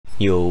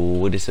Yo,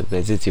 what is up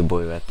guys, it's your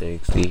boy Raptor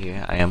XD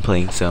here. I am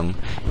playing some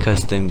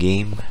custom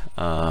game,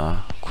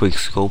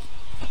 QUICKSCOPE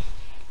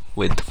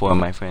with 4 of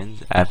my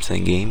friends,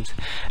 Absent Games,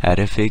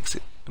 Adafix,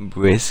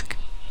 Brisk,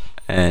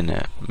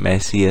 and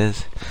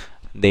Messias.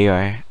 They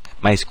are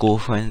my school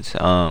friends.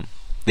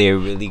 They are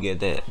really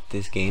good at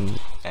this game,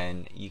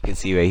 and you can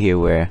see right here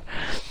where,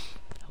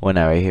 well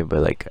not right here,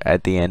 but like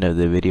at the end of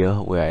the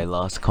video where I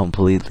lost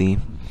completely.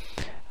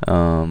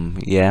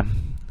 Yeah,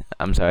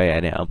 I'm sorry I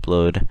didn't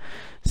upload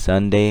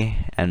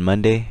Sunday and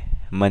Monday.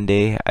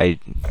 I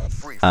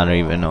don't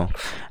even know,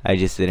 I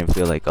just didn't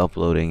feel like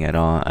uploading at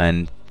all.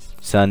 And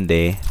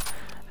Sunday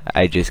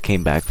I just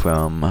came back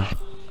from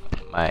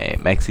my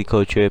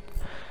Mexico trip.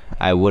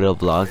 I would have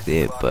vlogged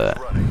it, but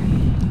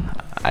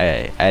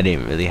I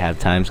didn't really have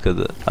time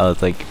because I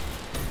was like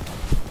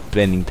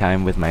spending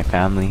time with my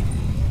family.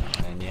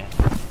 And yeah,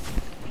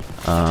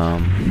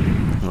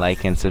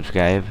 like and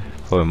subscribe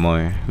for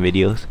more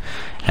videos.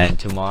 And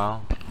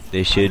tomorrow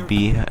there should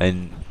be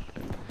a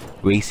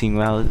racing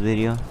route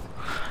video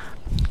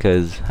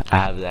because I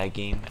have that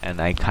game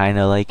and I kind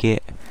of like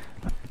it.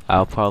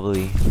 I'll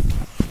probably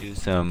do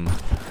some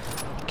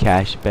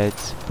cash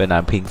bets, but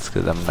not pinks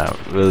because I'm not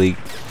really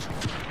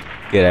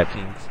good at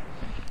pinks.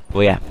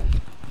 Well, yeah,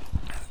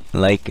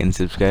 like and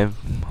subscribe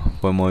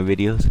for more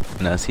videos,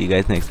 and I'll see you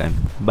guys next time.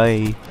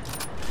 Bye.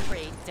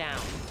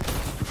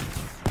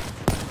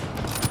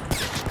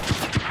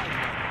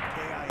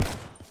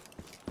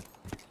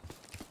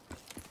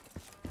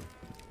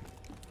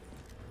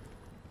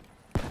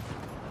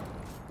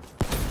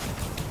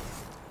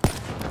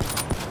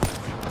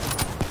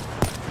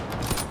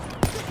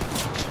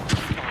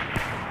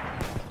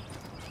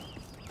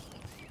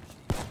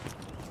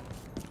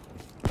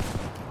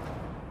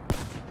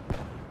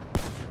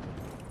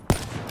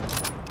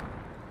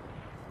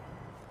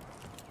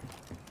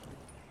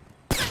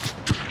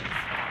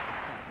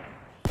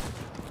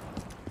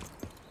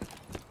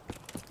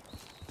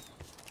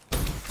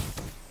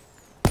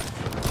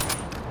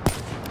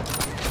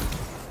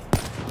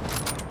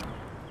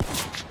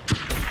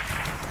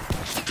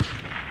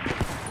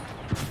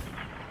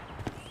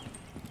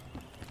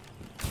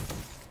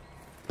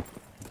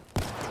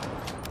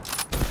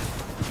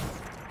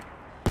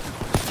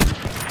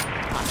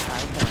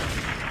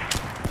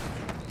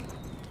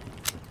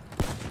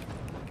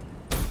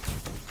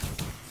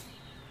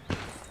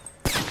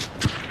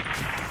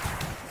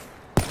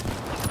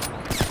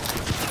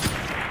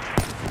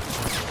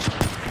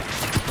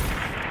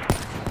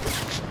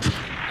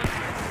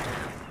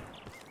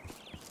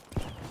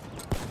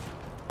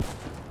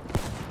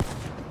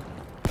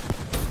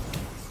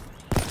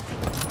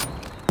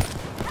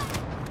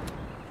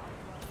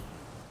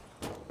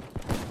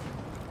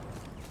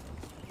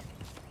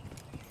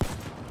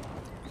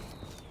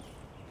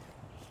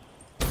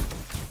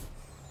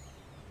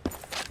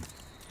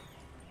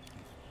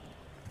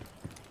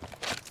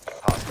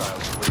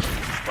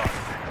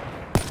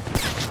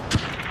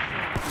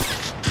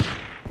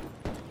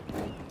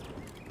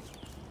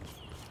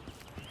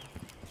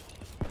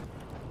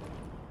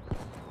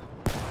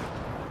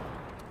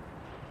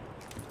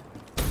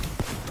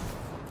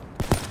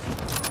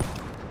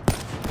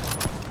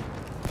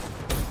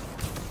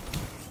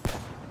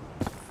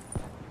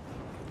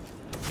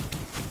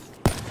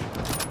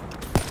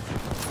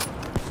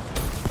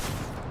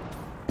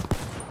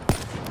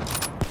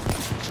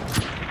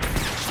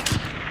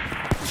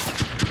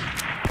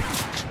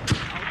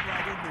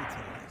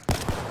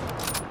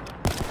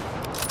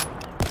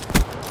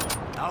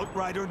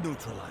 Outrider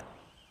neutralized.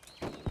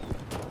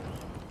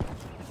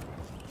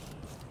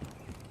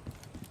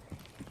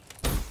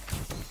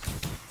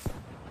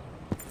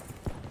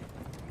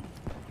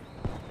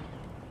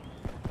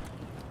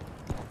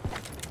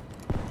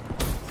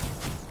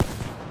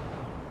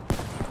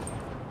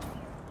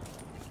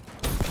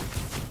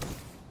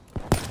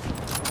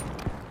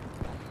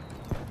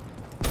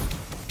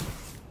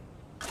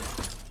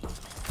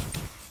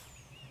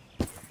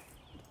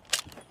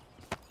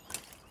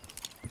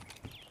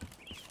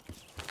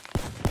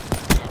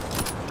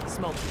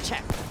 Smoke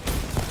check.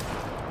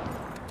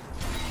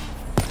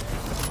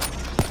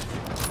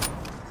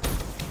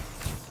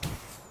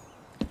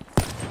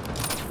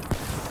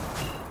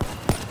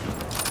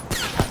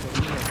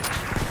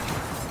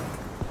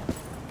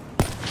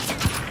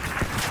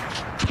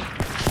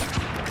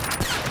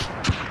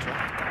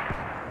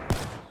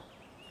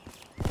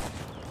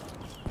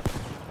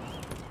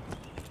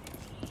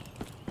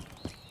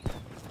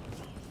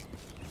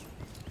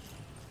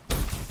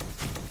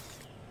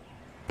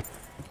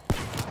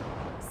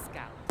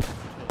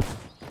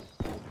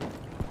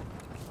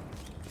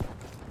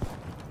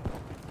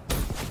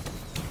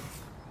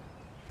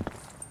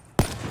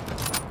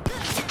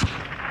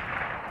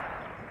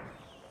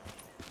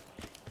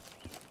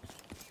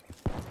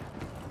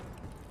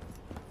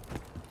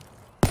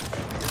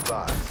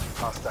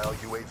 Hostile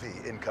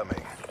UAV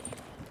incoming.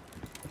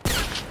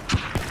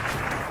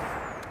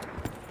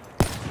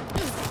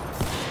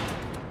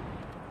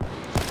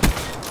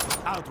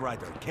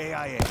 Outrider,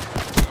 KIA.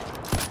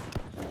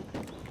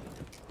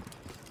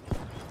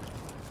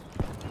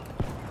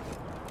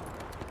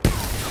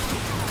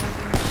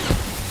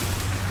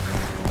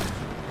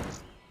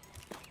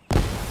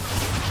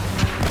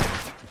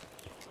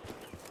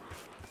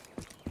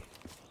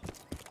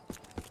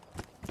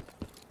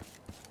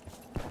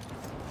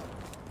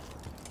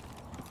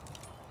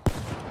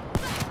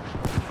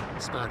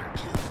 Spider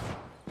kill.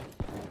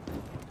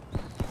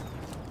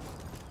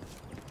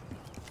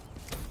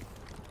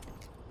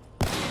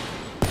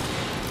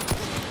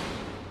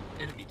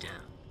 Enemy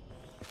down.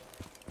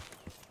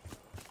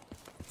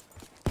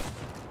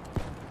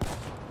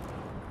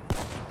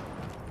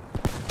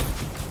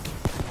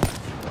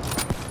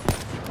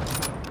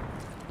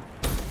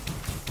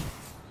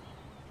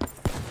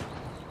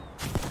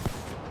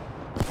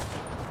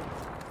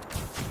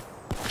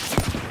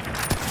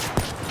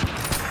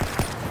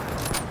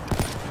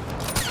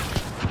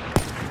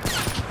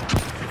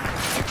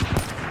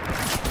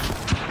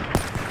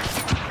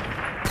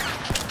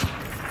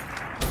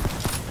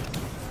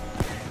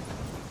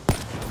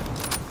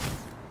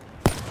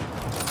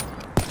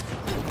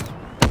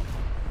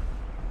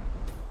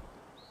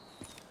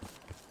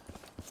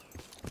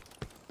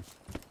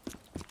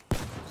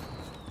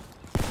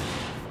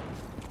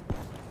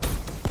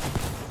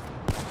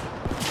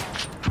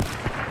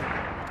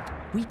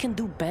 We can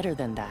do better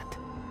than that.